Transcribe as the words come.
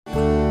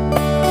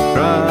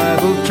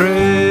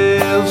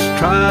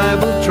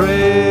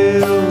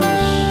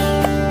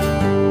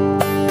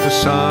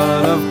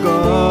Son of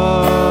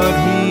God,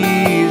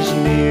 He's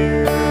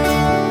near.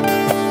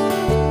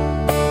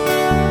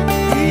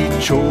 He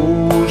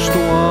chose to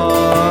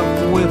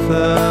walk with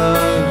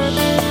us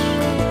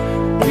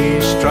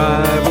these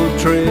tribal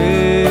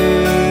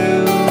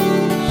trails.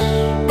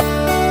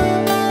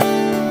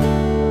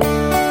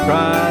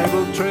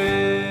 Tribal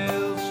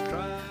trails.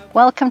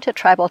 Welcome to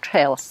Tribal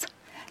Trails.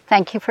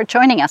 Thank you for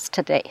joining us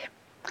today.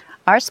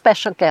 Our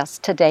special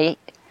guest today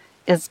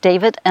is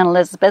David and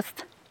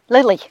Elizabeth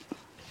Lilly.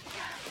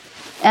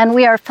 And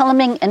we are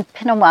filming in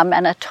Pinawa,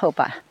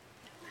 Manitoba.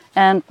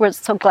 And we're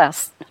so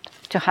blessed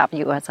to have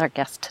you as our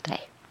guest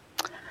today.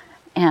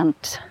 And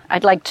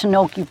I'd like to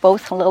know you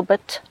both a little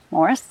bit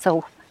more.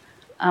 So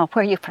where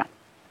are you from?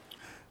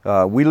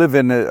 We live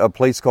in a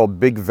place called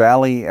Big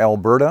Valley,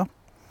 Alberta.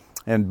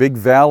 And Big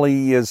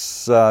Valley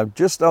is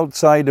just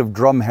outside of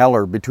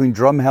Drumheller, between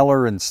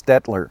Drumheller and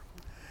Stettler.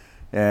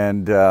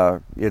 And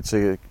it's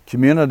a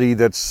community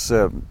that's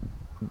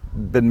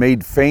been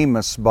made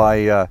famous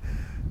by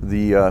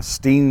the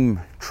steam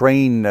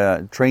trains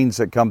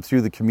that come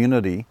through the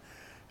community,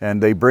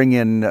 and they bring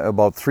in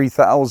about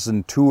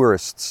 3,000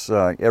 tourists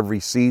every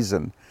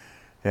season.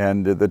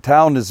 And the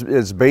town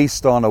is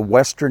based on a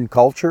Western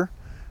culture,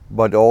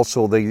 but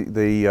also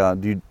they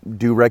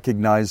do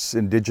recognize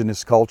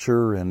Indigenous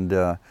culture,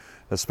 and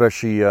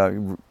especially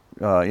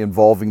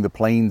involving the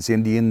Plains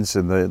Indians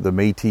and the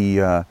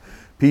Métis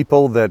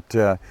people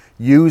that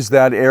use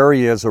that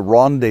area as a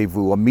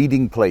rendezvous, a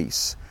meeting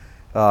place.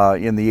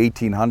 In the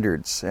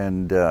 1800s,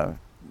 and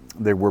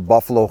there were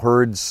buffalo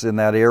herds in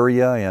that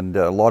area, and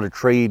a lot of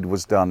trade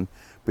was done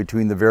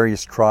between the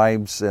various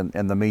tribes and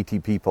the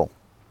Métis people.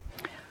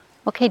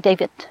 Okay,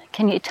 David,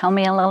 can you tell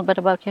me a little bit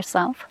about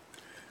yourself?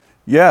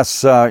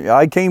 Yes,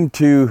 I came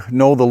to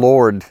know the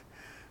Lord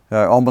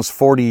almost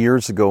 40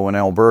 years ago in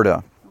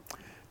Alberta,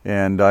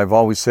 and I've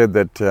always said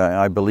that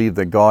I believe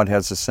that God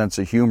has a sense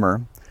of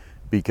humor,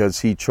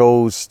 because He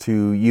chose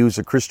to use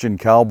a Christian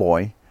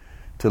cowboy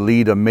to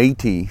lead a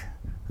Métis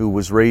who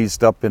was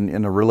raised up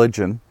in a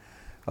religion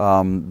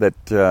that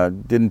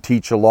didn't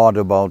teach a lot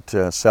about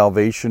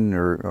salvation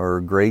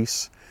or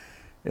grace,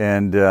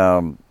 and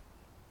to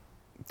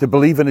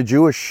believe in a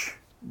Jewish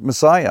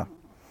Messiah.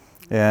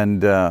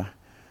 And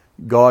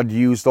God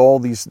used all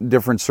these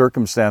different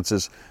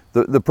circumstances.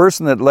 The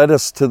person that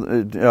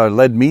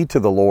led me to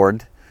the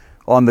Lord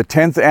on the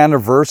 10th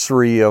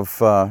anniversary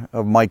of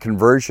my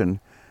conversion,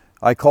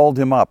 I called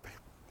him up.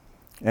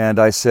 And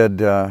I said,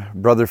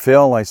 Brother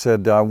Phil, I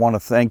said, I want to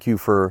thank you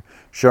for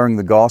sharing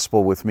the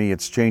gospel with me.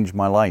 It's changed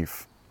my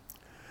life.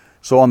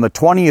 So on the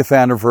 20th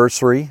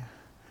anniversary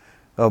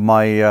of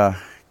my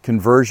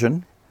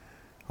conversion,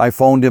 I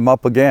phoned him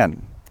up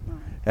again.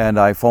 And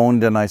I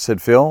phoned and I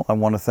said, Phil, I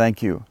want to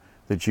thank you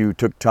that you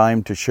took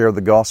time to share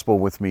the gospel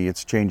with me.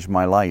 It's changed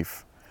my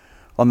life.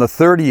 On the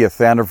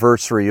 30th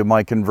anniversary of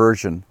my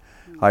conversion,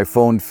 I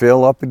phoned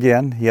Phil up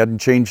again. He hadn't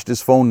changed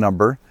his phone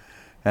number.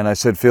 And I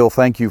said, Phil,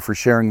 thank you for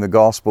sharing the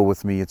gospel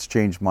with me. It's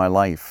changed my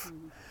life.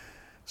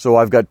 So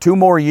I've got 2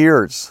 more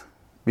years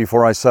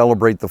before I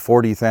celebrate the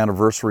 40th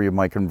anniversary of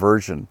my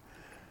conversion.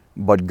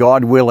 But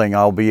God willing,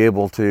 I'll be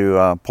able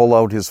to pull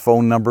out his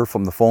phone number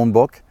from the phone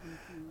book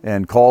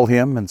and call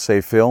him and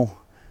say, Phil,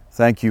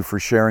 thank you for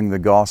sharing the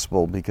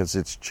gospel, because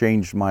it's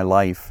changed my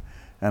life,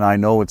 and I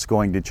know it's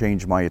going to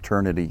change my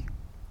eternity.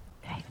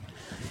 Okay.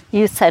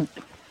 You said,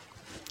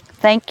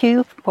 thank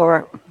you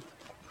for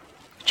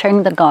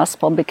sharing the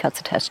gospel because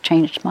it has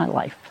changed my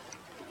life.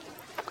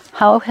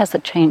 How has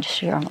it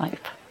changed your life?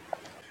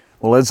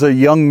 Well, as a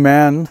young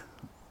man,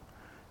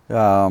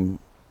 for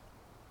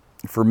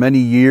many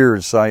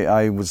years,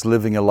 I was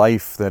living a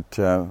life that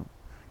can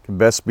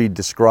best be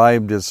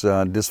described as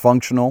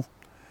dysfunctional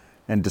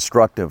and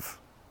destructive.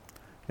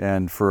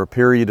 And for a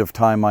period of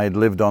time, I had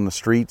lived on the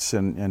streets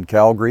in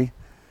Calgary.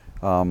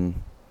 I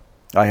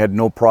had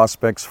no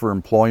prospects for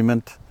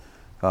employment.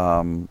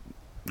 I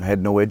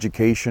had no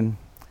education.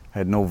 I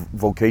had no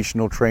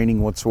vocational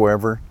training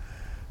whatsoever,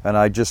 and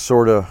I just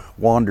sort of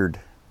wandered,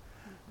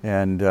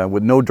 and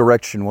with no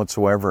direction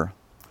whatsoever.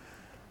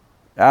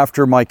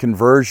 After my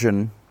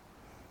conversion,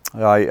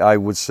 I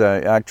was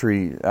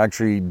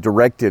actually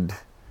directed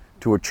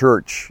to a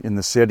church in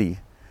the city,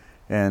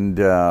 and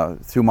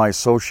through my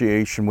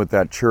association with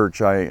that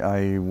church,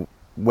 I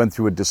went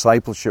through a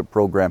discipleship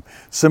program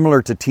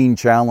similar to Teen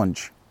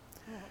Challenge,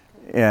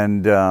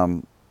 and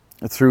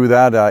through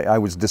that I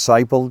was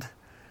discipled.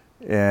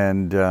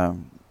 And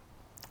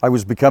I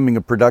was becoming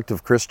a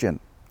productive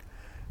Christian.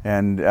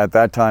 And at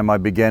that time, I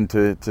began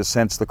to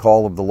sense the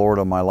call of the Lord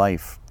on my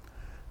life.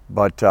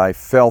 But I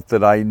felt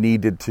that I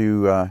needed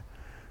to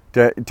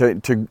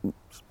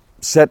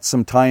set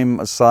some time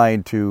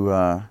aside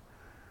to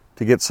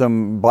get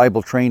some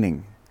Bible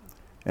training.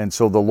 And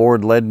so the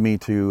Lord led me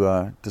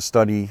to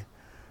study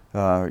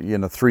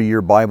in a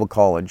 3-year Bible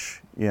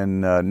college in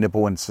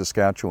Nipawin,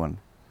 Saskatchewan.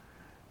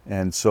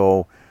 And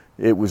so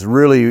it was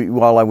really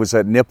while I was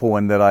at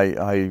Nipawin that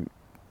I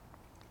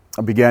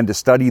began to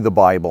study the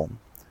Bible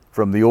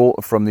from the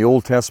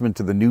Old Testament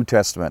to the New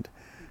Testament,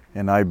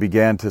 and I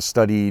began to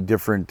study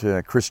different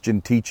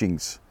Christian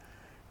teachings.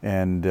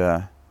 And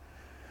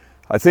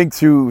I think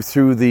through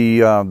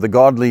the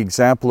godly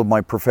example of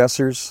my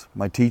professors,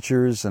 my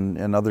teachers,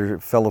 and other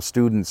fellow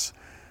students,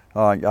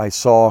 I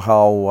saw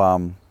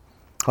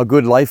how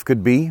good life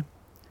could be,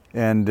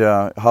 and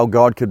how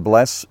God could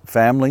bless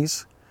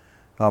families.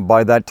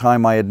 By that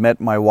time, I had met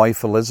my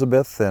wife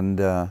Elizabeth, and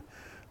the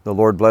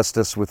Lord blessed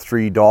us with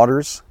 3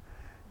 daughters.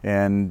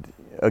 And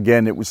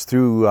again, it was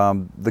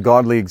through the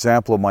godly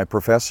example of my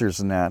professors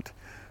and that.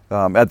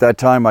 At that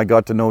time, I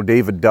got to know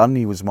David Dunn.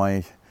 He was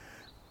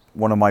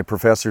one of my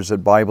professors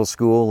at Bible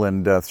school,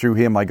 and through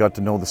him I got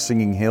to know the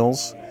Singing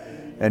Hills.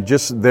 And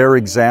just their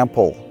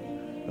example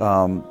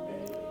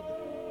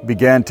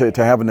began to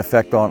have an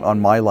effect on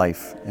my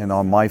life and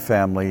on my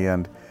family.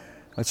 And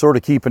I sort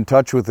of keep in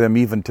touch with them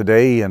even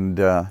today, and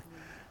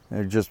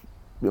I just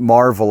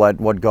marvel at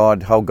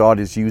how God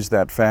has used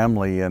that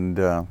family. And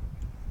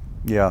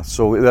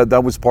so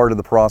that was part of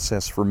the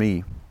process for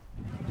me.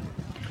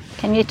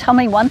 Can you tell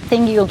me one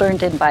thing you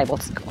learned in Bible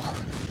school?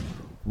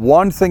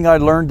 One thing I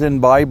learned in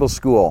Bible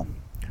school.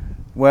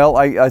 Well,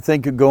 I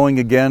think going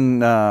again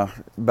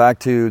back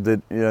to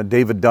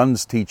David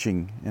Dunn's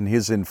teaching and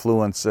his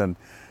influence, and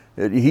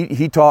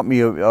he taught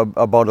me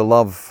about a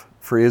love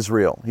for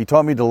Israel. He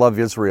taught me to love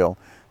Israel,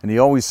 and he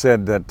always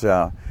said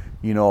that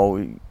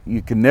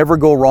you can never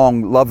go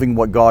wrong loving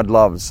what God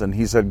loves. And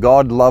he said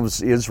God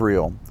loves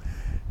Israel,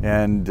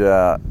 and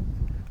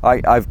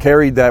I've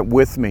carried that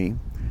with me.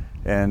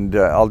 And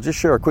I'll just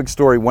share a quick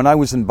story. When I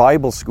was in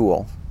Bible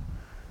school,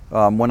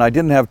 when I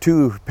didn't have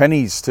 2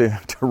 pennies to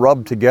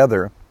rub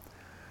together,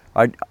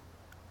 I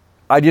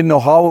didn't know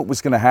how it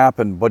was going to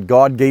happen, but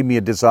God gave me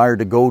a desire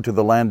to go to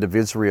the land of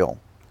Israel.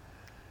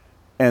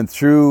 And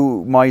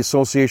through my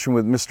association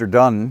with Mr.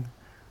 Dunn,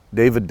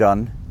 David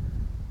Dunn,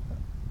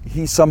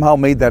 he somehow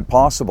made that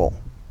possible.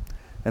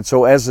 And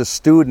so as a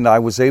student, I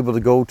was able to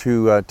go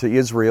to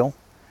Israel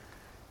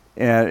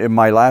in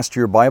my last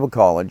year of Bible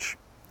college.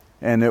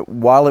 And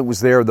while it was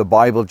there, the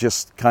Bible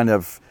just kind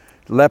of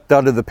leapt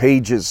out of the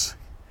pages,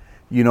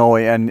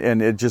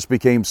 and it just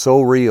became so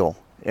real.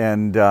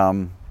 And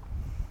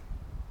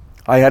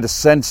I had a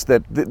sense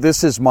that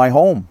this is my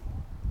home.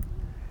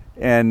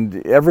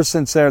 And ever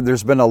since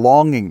there's been a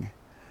longing.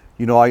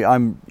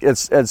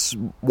 It's as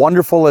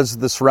wonderful as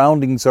the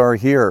surroundings are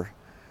here.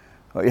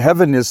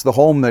 Heaven is the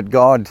home that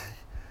God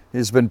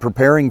has been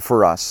preparing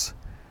for us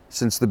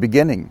since the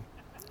beginning.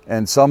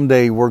 And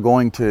someday we're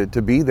going to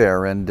be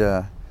there. And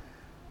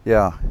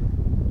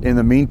in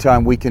the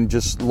meantime, we can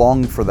just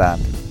long for that.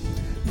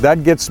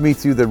 That gets me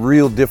through the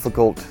real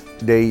difficult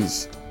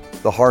days,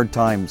 the hard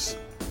times,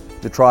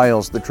 the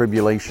trials, the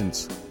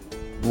tribulations,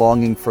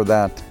 longing for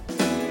that.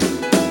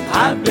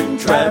 I've been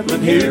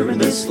traveling here in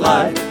this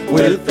life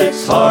with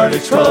its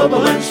heartache,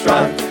 trouble, and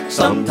strife.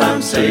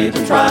 Sometimes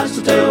Satan tries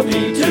to tell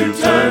me to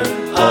turn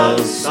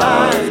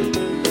aside.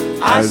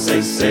 I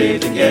say,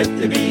 Satan, get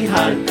thee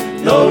behind.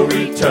 No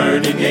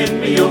returning in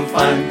me you'll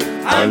find.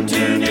 I'm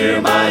too near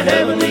my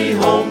heavenly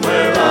home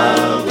where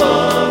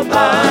I'll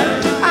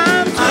abide.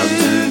 I'm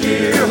too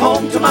near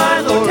home to my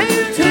Lord,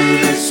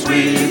 too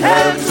sweet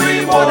heaven's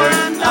reward.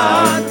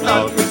 I'm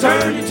not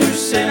returning to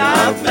sin,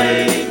 I've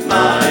made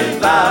my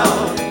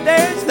vow.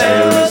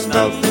 There is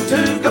nothing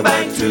to go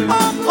back to.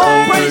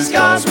 Oh, praise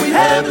God, sweet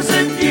heavens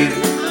in view.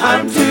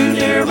 I'm too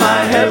near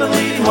my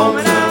heavenly home,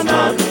 and I'll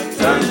not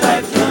turn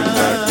back now.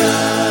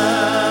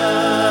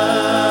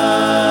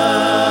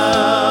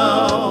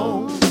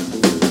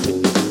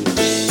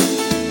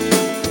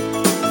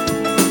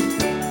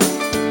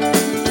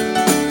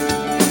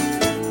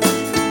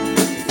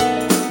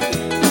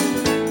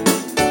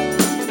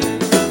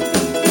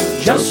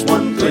 Just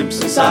one glimpse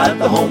inside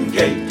the home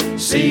gate.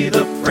 See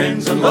the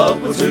friends and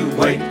loved ones who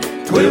wait.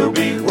 'Twill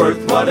be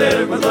worth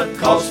whatever the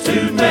cost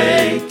to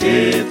make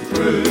it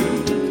through.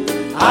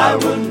 I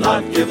will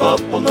not give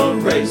up on the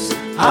race.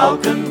 I'll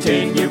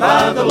continue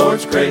by the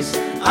Lord's grace.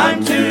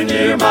 I'm too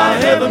near my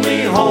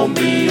heavenly home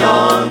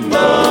beyond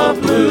the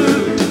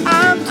blue.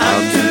 I'm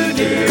too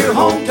near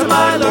home to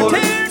my Lord,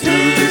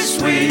 too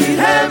sweet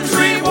heaven's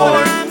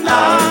reward.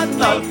 I'm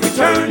not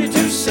returning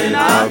to sin,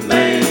 I've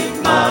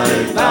made my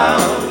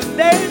vow.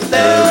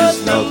 There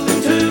is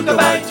nothing to go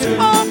back to.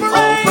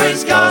 Oh,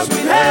 praise God,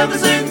 sweet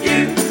heavens in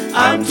view.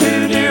 I'm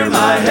too near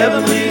my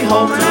heavenly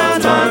home, and I'll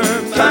turn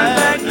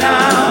back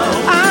now.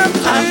 I'm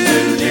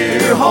too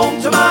near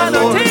home to my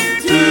Lord,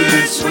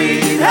 too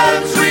sweet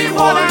heaven's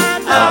reward.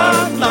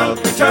 I'm not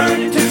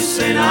returning to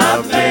sin,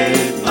 I've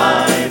made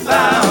my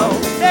vow.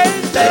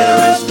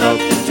 There is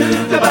nothing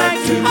to go back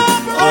to.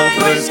 Oh,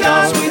 praise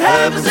God, sweet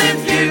heavens in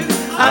view.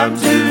 I'm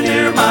too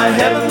near my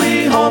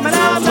heavenly home, and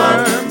I'll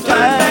turn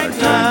back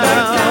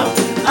now.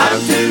 I'm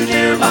too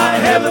near my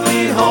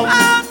heavenly home.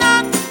 I'll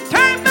not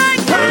turn back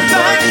now.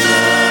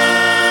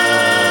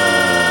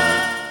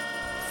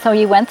 So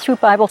you went through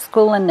Bible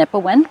school in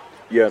Nipawin.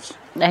 Yes.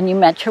 And you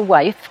met your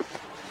wife,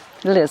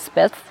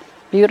 Elizabeth,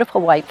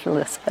 beautiful wife,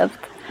 Elizabeth.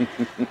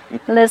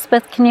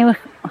 Elizabeth, can you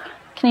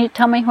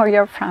tell me where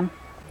you're from?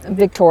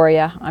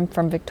 Victoria. I'm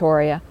from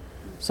Victoria.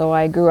 So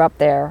I grew up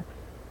there,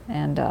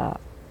 and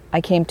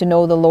I came to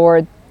know the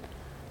Lord.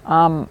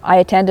 I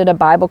attended a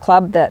Bible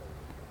club that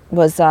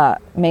was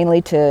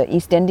mainly to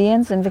East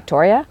Indians in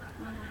Victoria,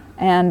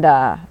 and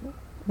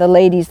the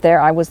ladies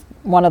there, I was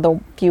one of the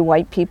few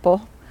white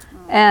people,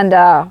 and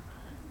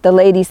the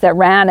ladies that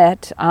ran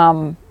it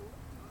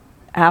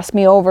asked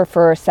me over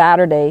for a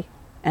Saturday,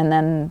 and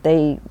then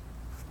they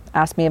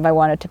asked me if I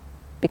wanted to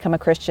become a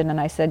Christian, and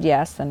I said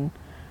yes, and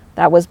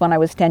that was when I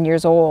was 10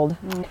 years old.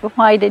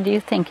 Why did you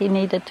think you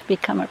needed to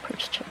become a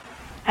Christian?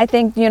 I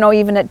think,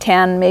 even at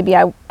 10, maybe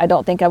I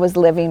don't think I was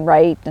living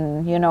right,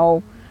 and,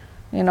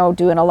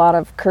 doing a lot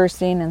of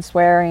cursing and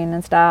swearing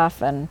and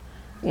stuff, and,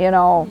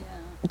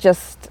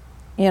 just,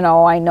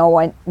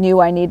 I knew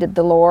I needed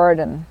the Lord,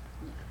 and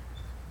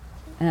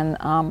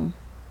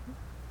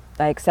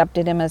I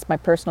accepted Him as my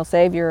personal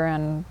Savior,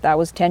 and that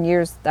was 10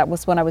 years. That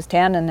was when I was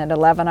 10, and at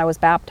 11 I was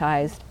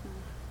baptized.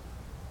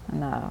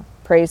 And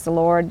praise the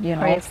Lord,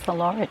 Praise the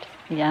Lord,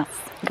 yes.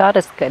 God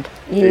is good.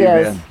 He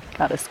is.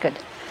 God is good,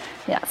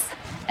 yes.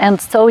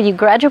 And so you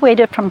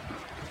graduated from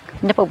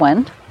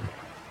Nipawin,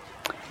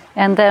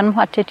 and then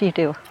what did you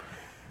do?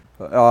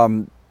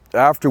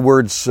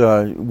 Afterwards,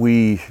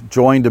 we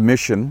joined a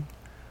mission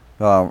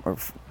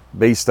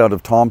based out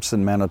of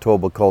Thompson,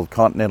 Manitoba, called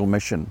Continental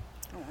Mission.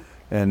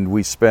 And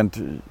we spent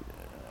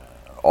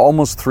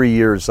almost 3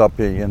 years up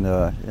in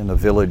a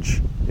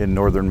village in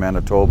northern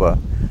Manitoba.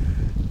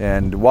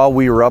 And while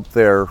we were up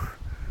there,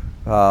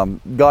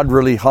 God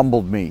really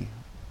humbled me.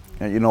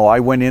 I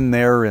went in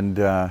there and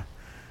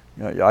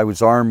I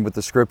was armed with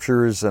the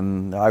scriptures,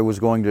 and I was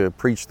going to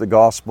preach the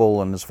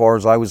gospel. And as far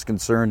as I was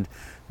concerned,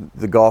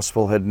 the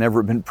gospel had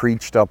never been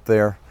preached up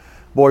there.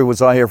 Boy,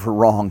 was I ever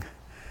wrong.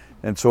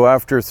 And so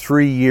after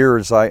 3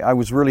 years, I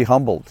was really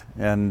humbled.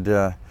 And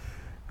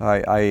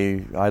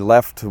I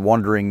left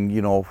wondering,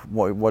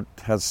 what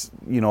has,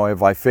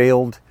 have I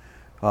failed?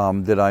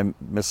 Did I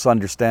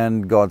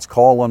misunderstand God's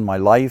call on my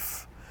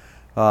life?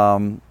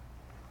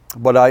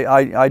 But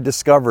I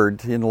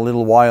discovered in a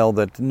little while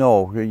that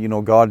no,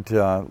 God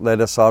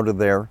led us out of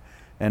there,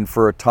 and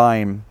for a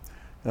time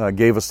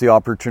gave us the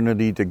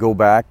opportunity to go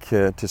back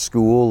to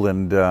school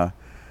and to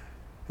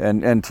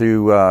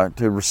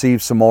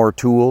receive some more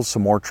tools,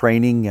 some more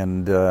training,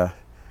 and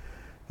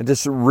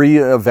just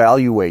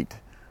reevaluate.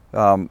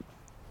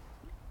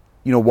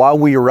 While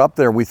we were up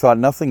there, we thought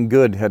nothing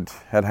good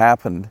had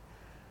happened.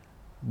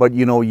 But,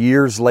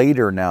 years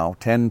later now,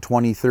 10,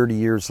 20, 30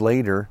 years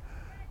later,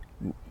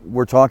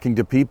 we're talking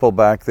to people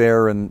back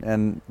there,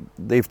 and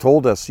they've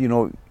told us,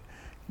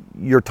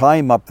 your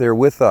time up there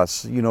with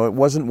us, it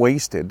wasn't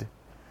wasted.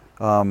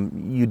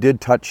 You did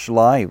touch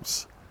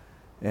lives.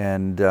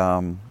 And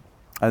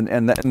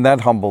that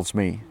humbles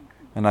me.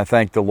 And I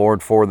thank the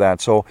Lord for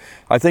that. So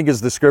I think, as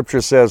the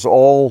scripture says,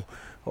 all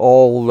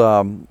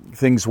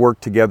things work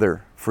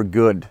together for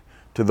good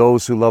to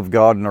those who love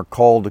God and are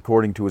called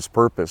according to His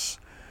purpose.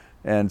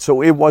 And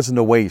so it wasn't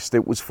a waste,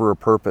 it was for a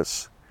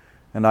purpose.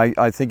 And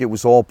I think it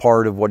was all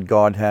part of what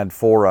God had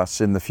for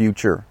us in the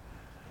future.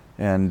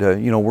 And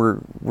we're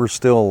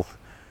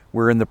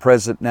in the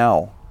present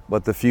now,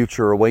 but the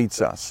future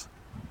awaits us.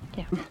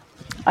 Yeah.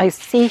 I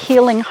see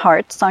Healing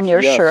Hearts on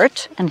your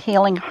shirt and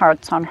Healing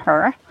Hearts on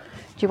her.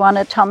 Do you want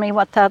to tell me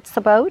what that's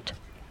about?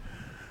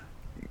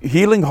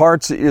 Healing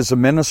Hearts is a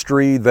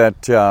ministry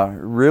that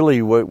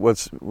really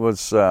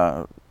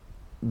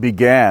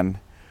began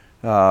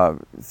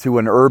through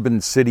an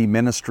urban city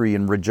ministry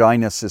in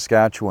Regina,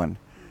 Saskatchewan.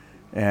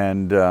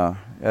 And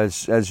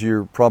as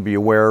you're probably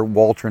aware,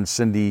 Walter and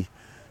Cindy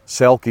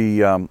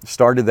Selke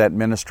started that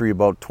ministry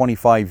about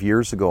 25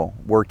 years ago,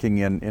 working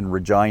in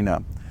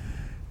Regina.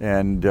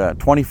 And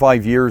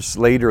 25 years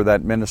later,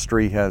 that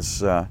ministry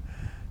has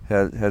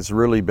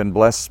really been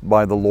blessed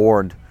by the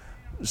Lord,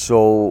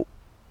 so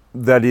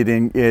that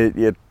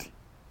it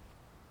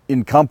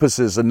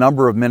encompasses a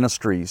number of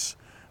ministries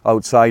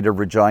outside of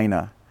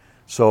Regina.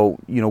 So,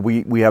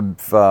 we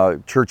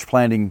have church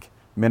planting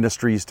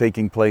ministries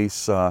taking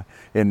place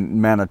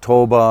in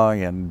Manitoba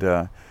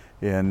and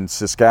in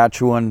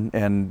Saskatchewan,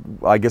 and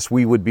I guess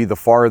we would be the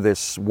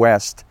farthest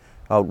west,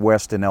 out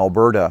west in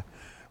Alberta.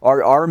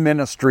 Our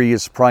ministry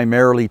is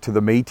primarily to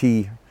the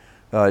Métis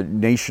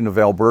nation of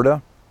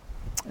Alberta,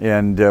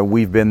 and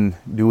we've been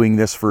doing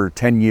this for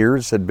 10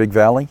 years at Big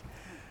Valley.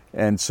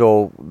 And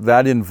so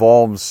that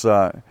involves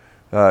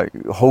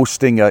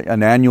hosting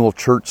an annual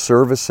church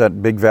service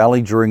at Big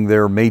Valley during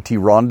their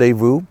Métis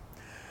Rendezvous.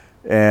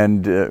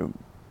 And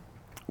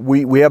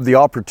we have the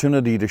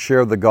opportunity to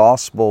share the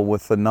gospel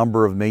with a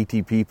number of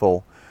Métis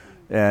people,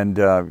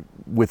 and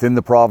within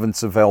the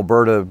province of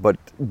Alberta, but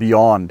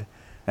beyond.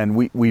 And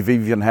we've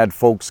even had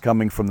folks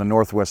coming from the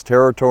Northwest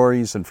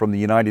Territories and from the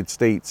United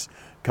States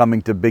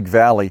coming to Big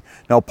Valley.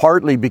 Now,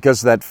 partly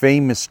because of that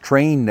famous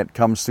train that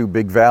comes through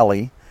Big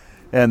Valley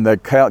and the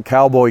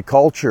cowboy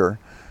culture,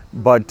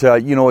 but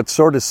it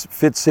sort of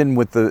fits in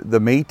with the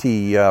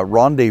Métis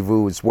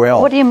rendezvous as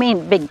well. What do you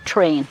mean, big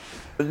train?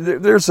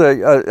 There's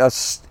a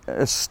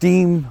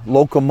steam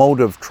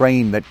locomotive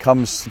train that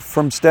comes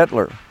from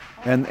Stettler.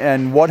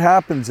 And what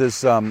happens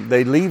is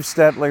they leave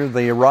Stettler,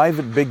 they arrive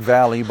at Big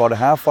Valley about a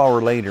half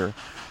hour later.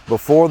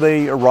 Before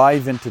they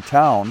arrive into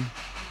town,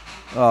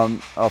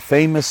 a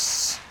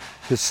famous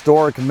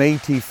historic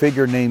Métis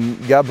figure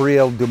named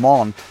Gabriel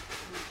Dumont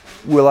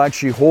will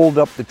actually hold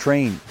up the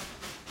train.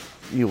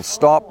 He'll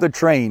stop the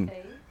train,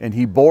 and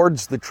he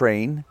boards the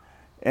train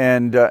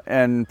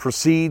and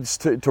proceeds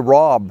to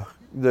rob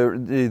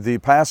the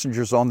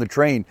passengers on the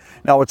train.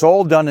 Now, it's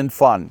all done in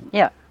fun.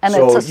 Yeah, and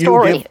So it's a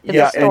story.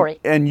 It's a story.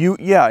 And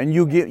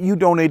you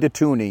donate a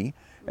toonie,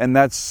 and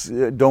that's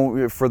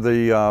for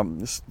the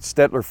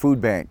Stettler Food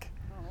Bank.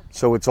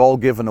 So it's all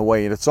given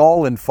away, and it's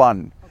all in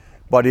fun,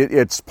 but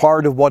it's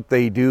part of what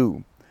they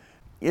do.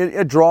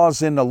 It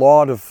draws in a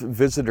lot of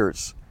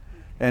visitors,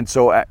 and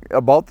so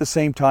about the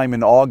same time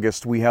in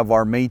August we have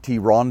our Métis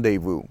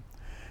rendezvous,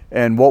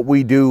 and what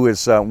we do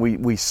is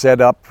we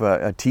set up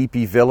a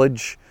teepee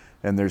village,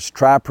 and there's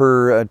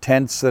trapper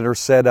tents that are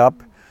set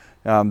up.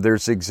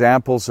 There's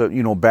examples of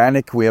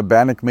bannock. We have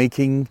bannock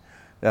making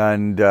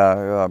and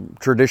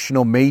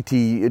traditional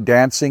Métis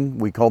dancing.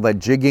 We call that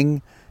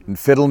jigging, and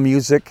fiddle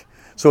music.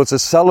 So it's a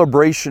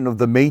celebration of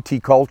the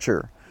Métis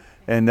culture,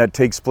 and that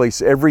takes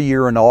place every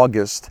year in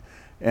August.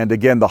 And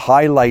again, the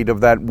highlight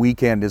of that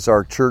weekend is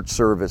our church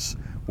service,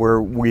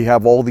 where we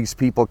have all these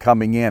people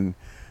coming in.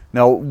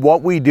 Now,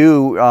 what we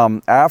do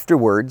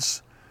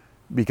afterwards,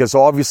 because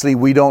obviously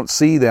we don't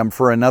see them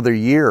for another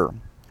year,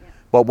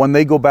 but when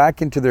they go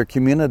back into their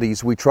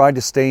communities, we try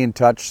to stay in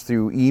touch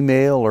through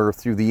email or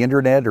through the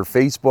internet or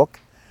Facebook.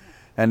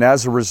 And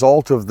as a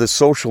result of the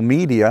social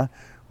media,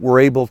 we're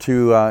able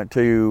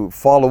to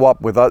follow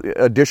up with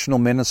additional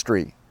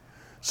ministry.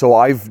 So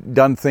I've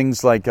done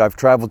things like I've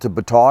traveled to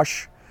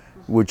Batoche,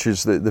 which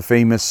is the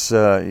famous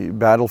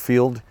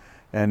battlefield,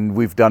 and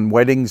we've done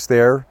weddings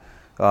there.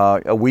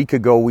 A week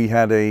ago we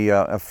had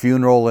a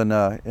funeral in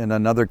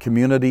another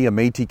community, a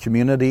Métis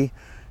community,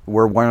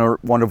 where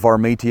one of our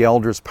Métis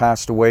elders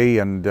passed away,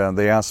 and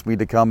they asked me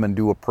to come and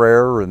do a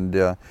prayer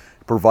and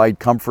provide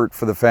comfort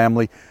for the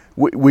family.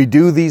 We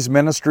do these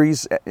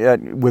ministries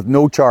with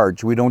no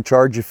charge. We don't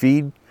charge a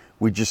fee.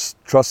 We just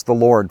trust the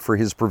Lord for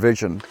His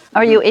provision.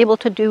 Are you able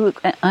to do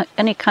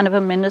any kind of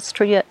a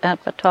ministry at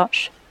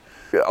Batoche?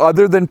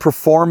 Other than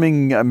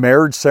performing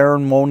marriage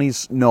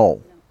ceremonies,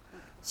 no.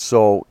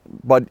 So,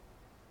 but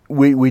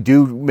we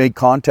do make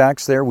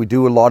contacts there. We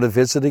do a lot of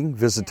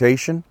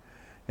visitation.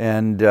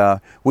 And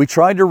we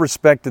try to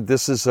respect that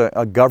this is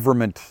a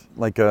government,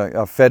 like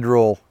a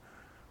federal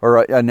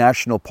or a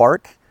national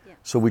park.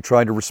 So we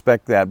try to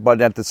respect that.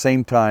 But at the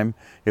same time,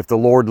 if the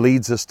Lord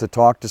leads us to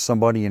talk to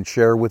somebody and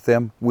share with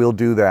them, we'll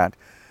do that.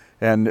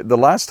 And the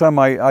last time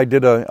I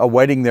did a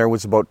wedding there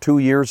was about 2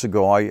 years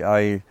ago.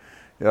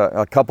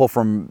 A couple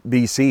from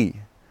BC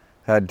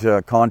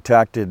had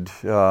contacted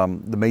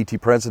the Métis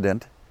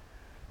president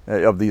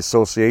of the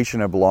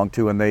association I belong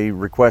to, and they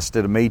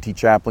requested a Métis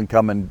chaplain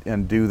come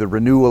and do the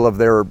renewal of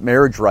their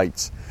marriage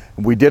rights.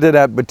 And we did it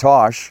at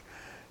Batoche,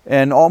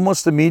 and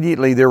almost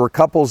immediately there were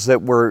couples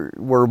that were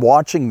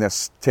watching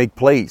this take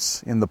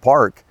place in the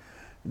park.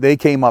 They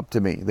came up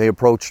to me, they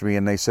approached me,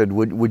 and they said,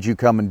 would you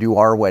come and do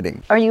our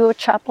wedding? Are you a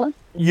chaplain?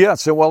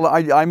 Yes, well,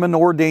 I'm an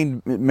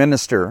ordained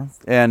minister,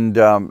 and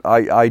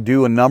I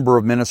do a number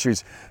of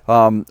ministries.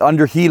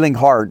 Under Healing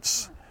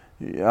Hearts,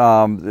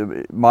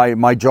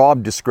 my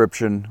job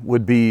description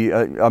would be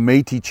a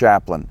Métis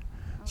chaplain,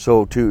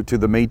 so to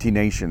the Métis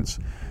nations.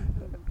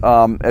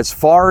 As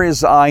far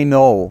as I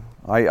know,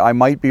 I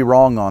might be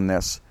wrong on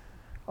this,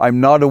 I'm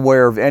not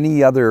aware of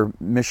any other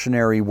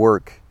missionary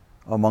work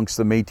amongst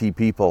the Métis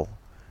people,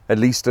 at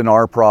least in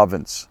our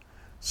province.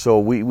 So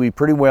we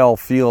pretty well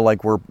feel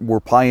like we're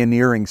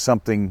pioneering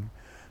something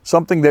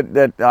that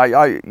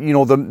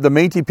the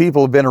Métis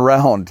people have been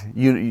around.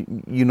 You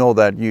know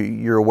that,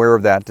 you're aware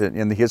of that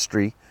in the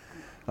history,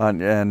 but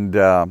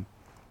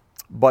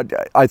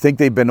I think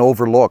they've been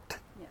overlooked.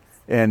 Yes.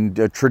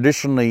 And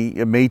traditionally,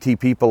 Métis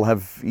people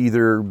have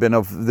either been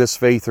of this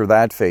faith or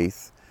that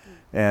faith,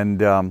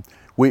 and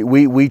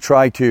we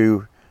try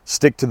to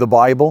stick to the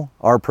Bible.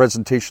 Our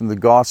presentation of the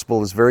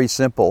gospel is very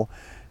simple,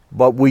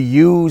 but we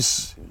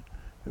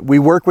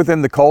work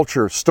within the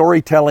culture.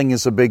 Storytelling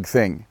is a big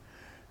thing.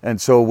 And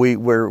so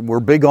we're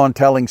big on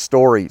telling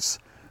stories,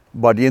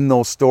 but in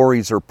those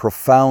stories are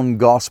profound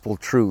gospel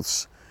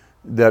truths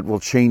that will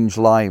change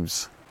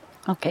lives.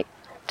 Okay.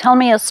 Tell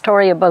me a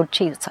story about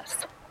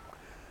Jesus.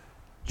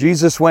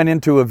 Jesus went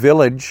into a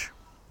village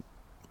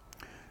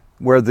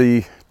where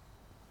the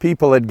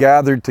people had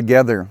gathered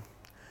together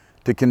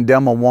to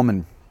condemn a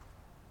woman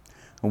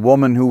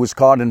who was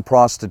caught in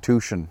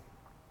prostitution.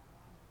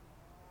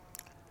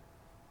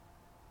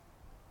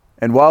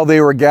 And while they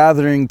were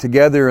gathering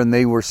together and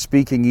they were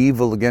speaking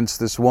evil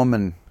against this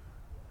woman,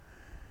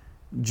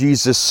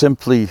 Jesus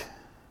simply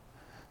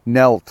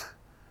knelt,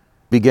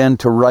 began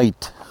to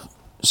write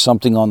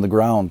something on the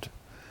ground.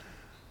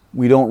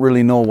 We don't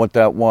really know what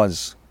that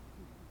was.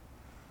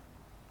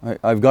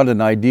 I've got an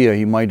idea.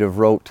 He might have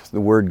wrote the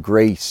word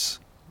grace.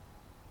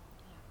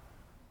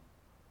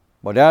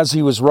 But as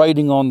he was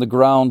writing on the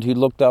ground, he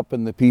looked up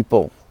in the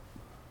people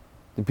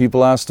The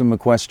people asked him a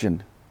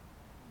question.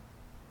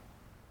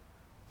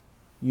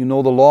 You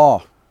know the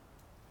law.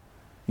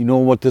 You know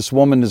what this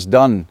woman has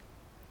done.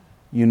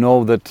 You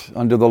know that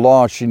under the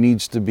law she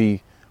needs to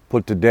be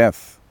put to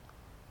death.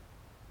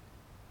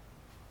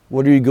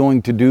 What are you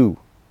going to do?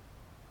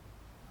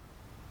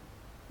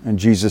 And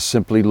Jesus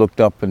simply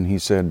looked up and he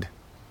said,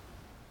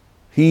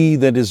 he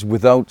that is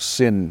without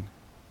sin,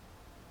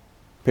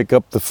 pick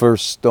up the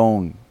first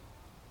stone.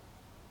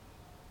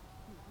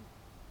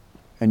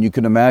 And you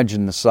can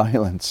imagine the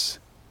silence.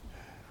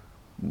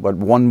 But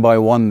one by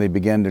one they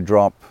began to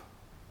drop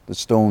the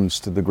stones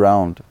to the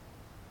ground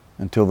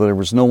until there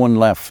was no one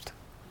left.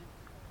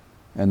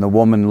 And the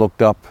woman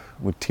looked up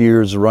with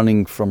tears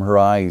running from her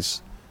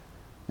eyes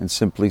and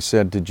simply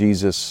said to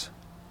Jesus,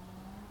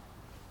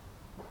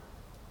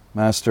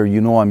 Master, you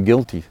know I'm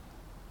guilty.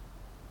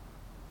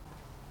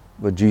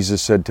 But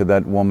Jesus said to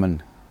that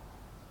woman,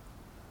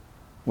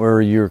 where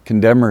are your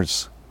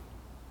condemners?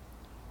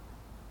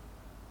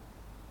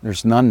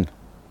 There's none.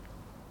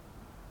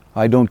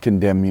 I don't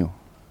condemn you.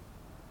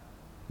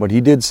 But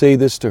he did say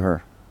this to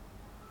her,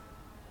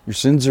 your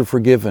sins are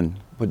forgiven,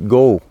 but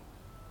go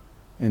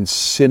and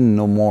sin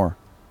no more.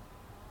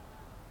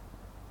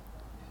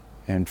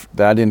 And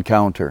that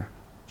encounter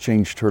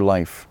changed her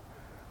life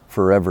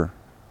forever.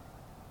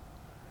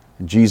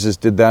 And Jesus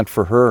did that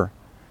for her.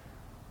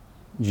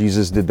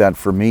 Jesus did that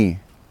for me.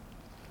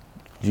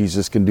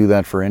 Jesus can do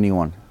that for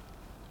anyone.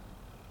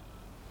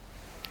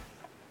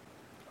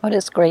 What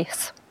is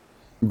grace?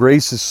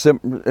 Grace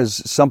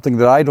is something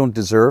that I don't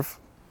deserve.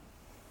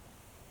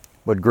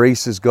 But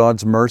grace is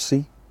God's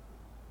mercy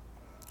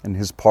and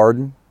His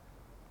pardon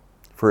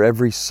for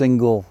every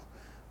single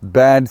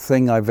bad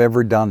thing I've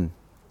ever done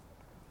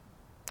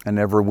and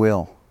ever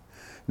will.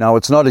 Now,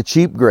 it's not a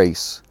cheap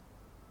grace.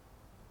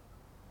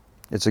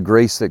 It's a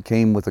grace that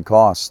came with a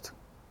cost.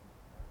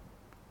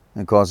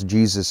 It cost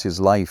Jesus His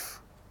life.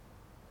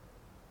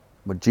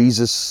 But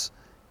Jesus,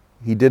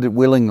 He did it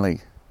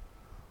willingly.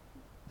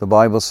 The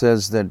Bible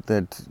says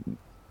that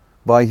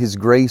by His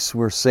grace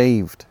we're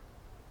saved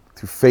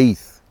through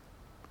faith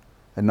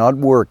and not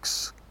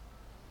works.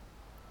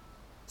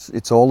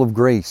 It's all of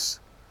grace.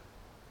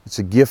 It's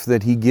a gift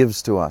that He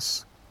gives to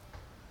us.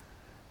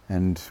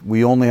 And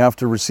we only have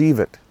to receive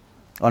it.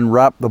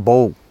 Unwrap the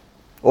bowl.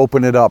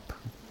 Open it up.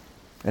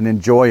 And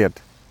enjoy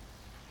it.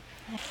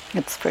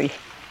 It's free.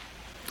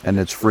 And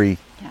it's free.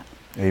 Yeah.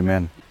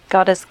 Amen.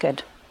 God is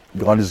good.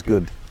 God is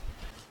good.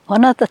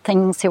 One of the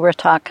things you were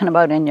talking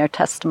about in your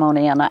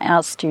testimony, and I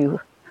asked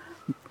you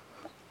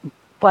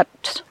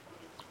what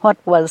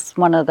was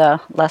one of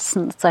the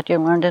lessons that you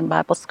learned in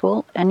Bible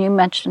school, and you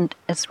mentioned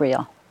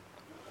Israel.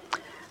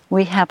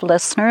 We have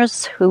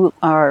listeners who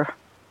are,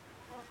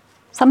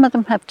 some of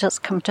them have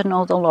just come to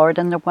know the Lord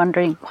and they're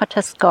wondering, what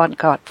has God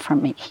got for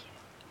me?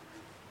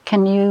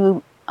 Can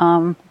you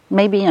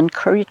maybe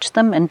encourage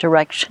them in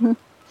direction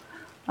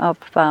of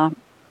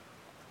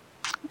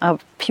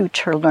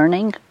future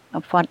learning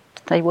of what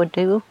they would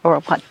do or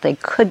what they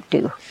could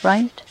do,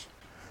 right?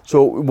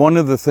 So one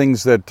of the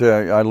things that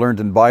I learned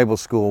in Bible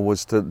school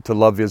was to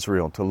love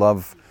Israel, to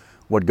love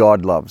what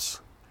God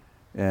loves.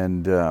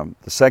 And the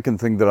second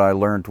thing that I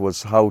learned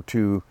was how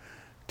to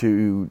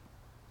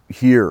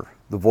hear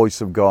the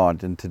voice of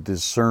God and to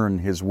discern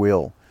His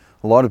will.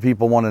 A lot of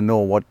people want to know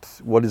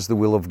what is the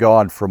will of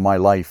God for my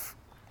life.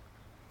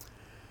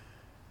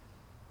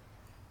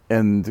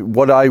 And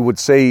what I would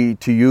say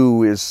to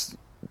you is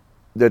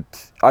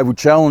that I would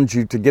challenge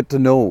you to get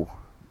to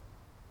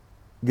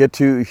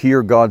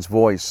hear God's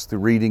voice through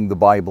reading the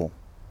Bible,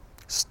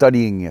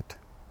 studying it.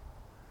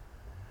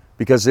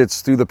 Because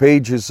it's through the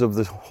pages of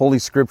the Holy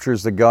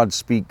Scriptures that God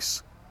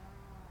speaks.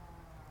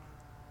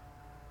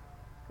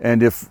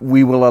 And if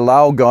we will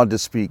allow God to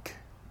speak,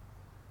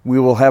 we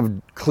will have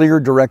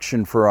clear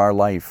direction for our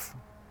life.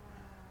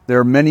 There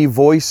are many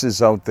voices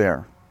out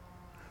there,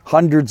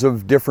 hundreds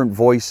of different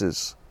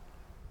voices,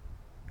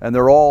 and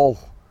they're all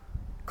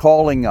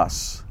calling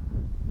us,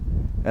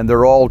 and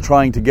they're all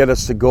trying to get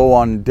us to go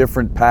on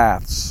different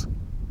paths.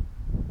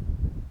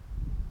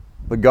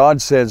 But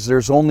God says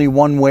there's only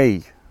one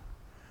way.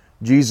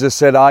 Jesus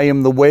said, I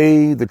am the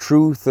way, the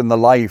truth, and the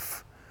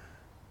life.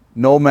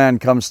 No man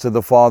comes to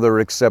the Father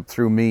except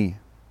through me.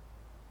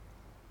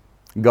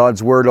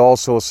 God's Word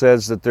also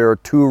says that there are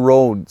two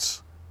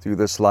roads through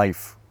this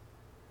life,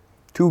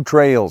 two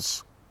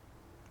trails.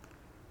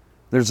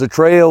 There's a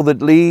trail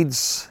that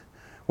leads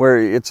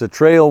it's a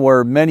trail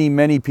where many,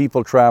 many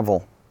people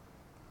travel.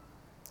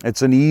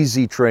 It's an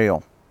easy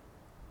trail,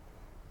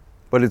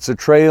 but it's a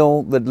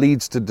trail that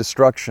leads to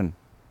destruction.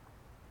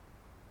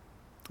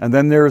 And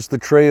then there's the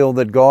trail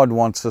that God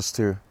wants us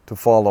to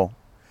follow.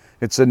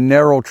 It's a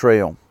narrow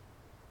trail.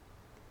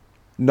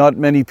 Not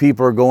many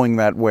people are going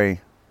that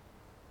way.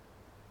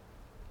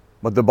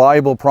 But the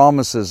Bible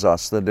promises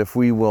us that if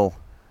we will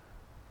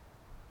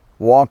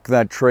walk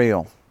that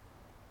trail,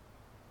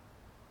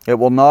 it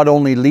will not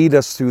only lead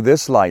us through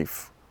this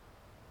life,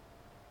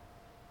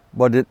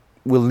 but it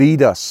will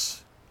lead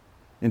us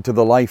into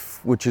the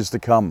life which is to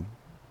come.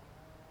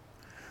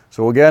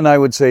 So again, I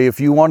would say,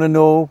 if you want to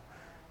know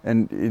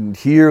and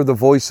hear the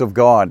voice of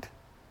God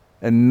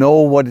and know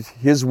what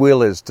His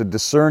will is, to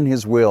discern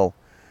His will,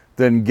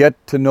 then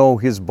get to know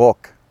His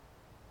book.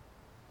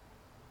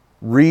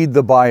 Read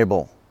the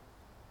Bible.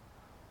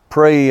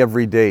 Pray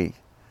every day,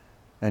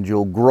 and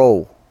you'll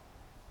grow.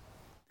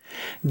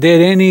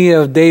 Did any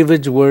of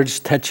David's words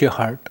touch your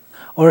heart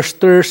or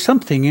stir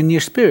something in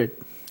your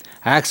spirit?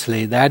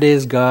 Actually, that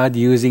is God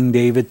using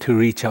David to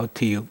reach out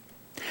to you.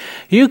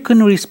 You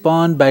can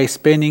respond by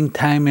spending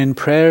time in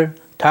prayer,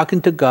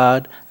 talking to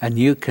God, and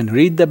you can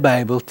read the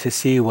Bible to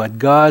see what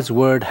God's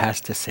Word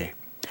has to say.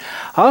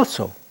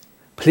 Also,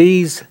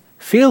 please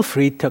feel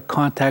free to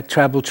contact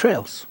Travel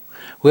Trails.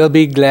 We'll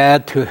be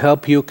glad to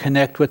help you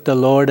connect with the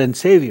Lord and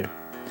Savior.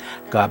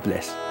 God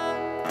bless.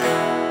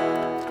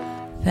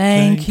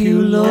 Thank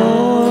you,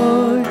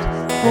 Lord,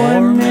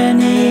 for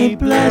many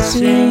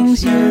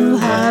blessings you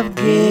have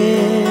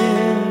given.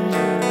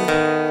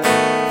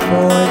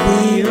 For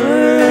the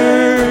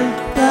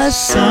earth, the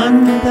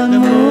sun, the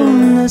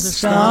moon, the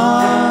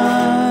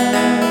stars.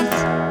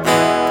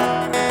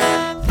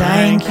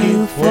 Thank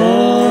you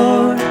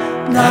for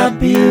the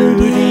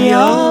beauty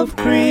of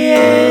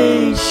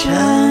creation.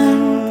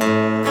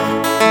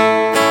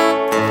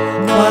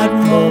 But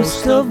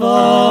most of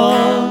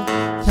all,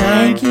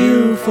 thank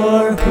you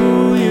for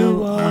who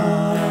you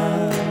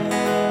are.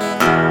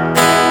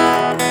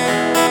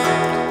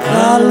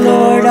 The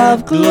Lord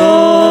of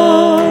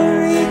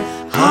glory,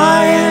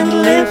 high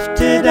and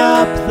lifted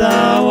up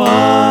thou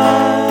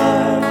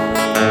art.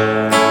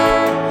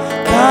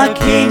 The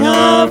King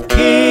of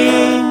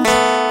kings,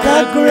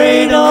 the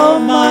great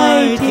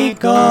almighty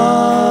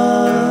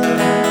God.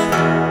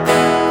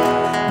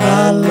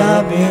 The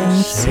loving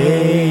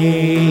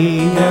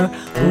Savior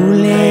who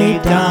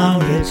laid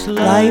down His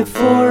life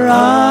for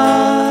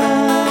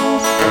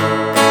us.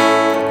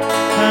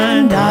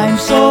 And I'm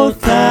so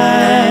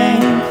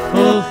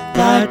thankful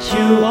that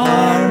you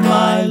are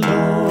my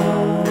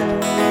Lord.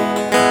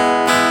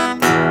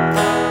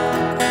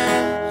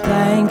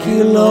 Thank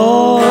you,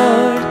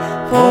 Lord,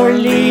 for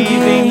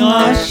leaving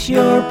us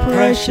your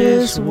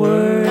precious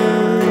word.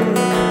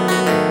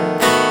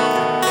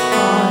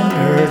 On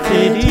earth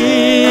it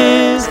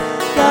is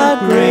the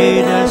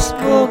greatest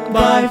book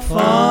by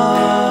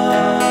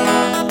far.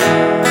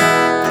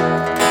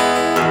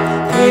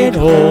 It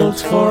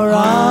holds for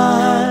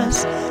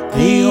us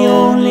the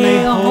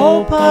only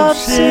hope of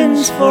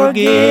sins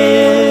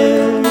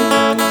forgiven.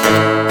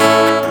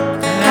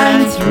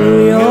 And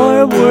through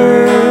your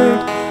word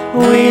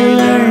we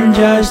learn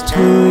just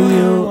who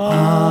you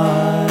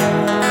are.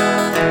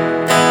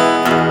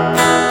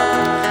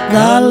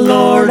 The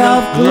Lord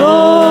of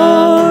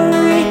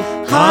glory,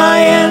 high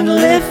and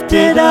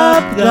lifted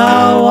up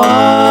thou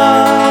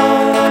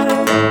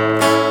art.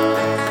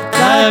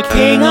 The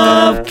King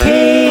of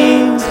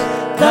kings,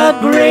 the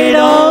great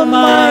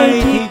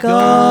almighty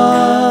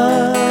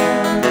God.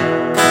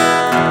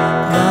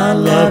 The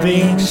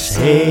loving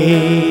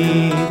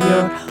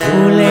Savior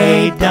who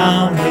laid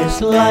down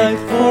His life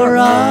for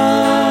us.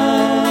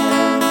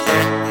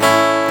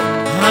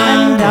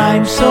 And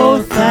I'm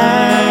so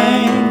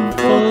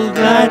thankful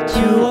that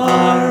you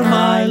are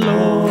my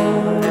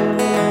Lord.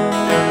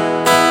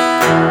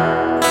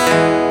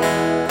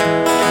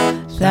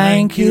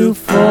 Thank you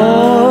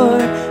for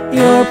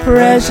your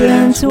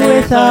presence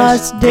with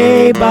us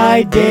day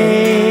by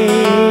day.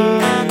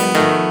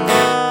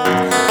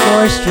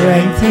 For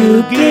strength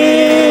you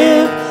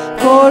give,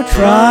 for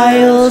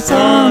trials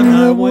on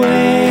the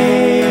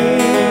way.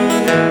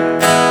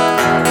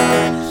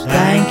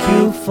 Thank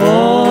you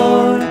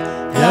for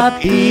the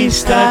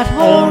peace that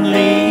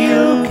only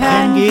you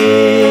can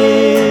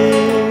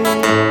give.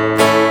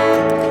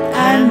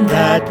 And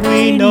that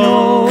we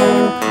know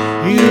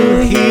you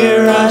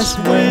hear us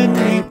when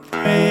we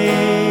pray.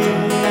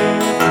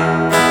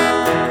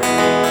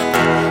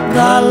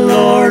 The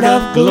Lord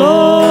of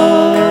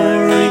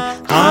glory,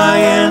 high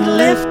and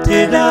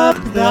lifted up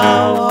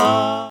thou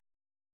art.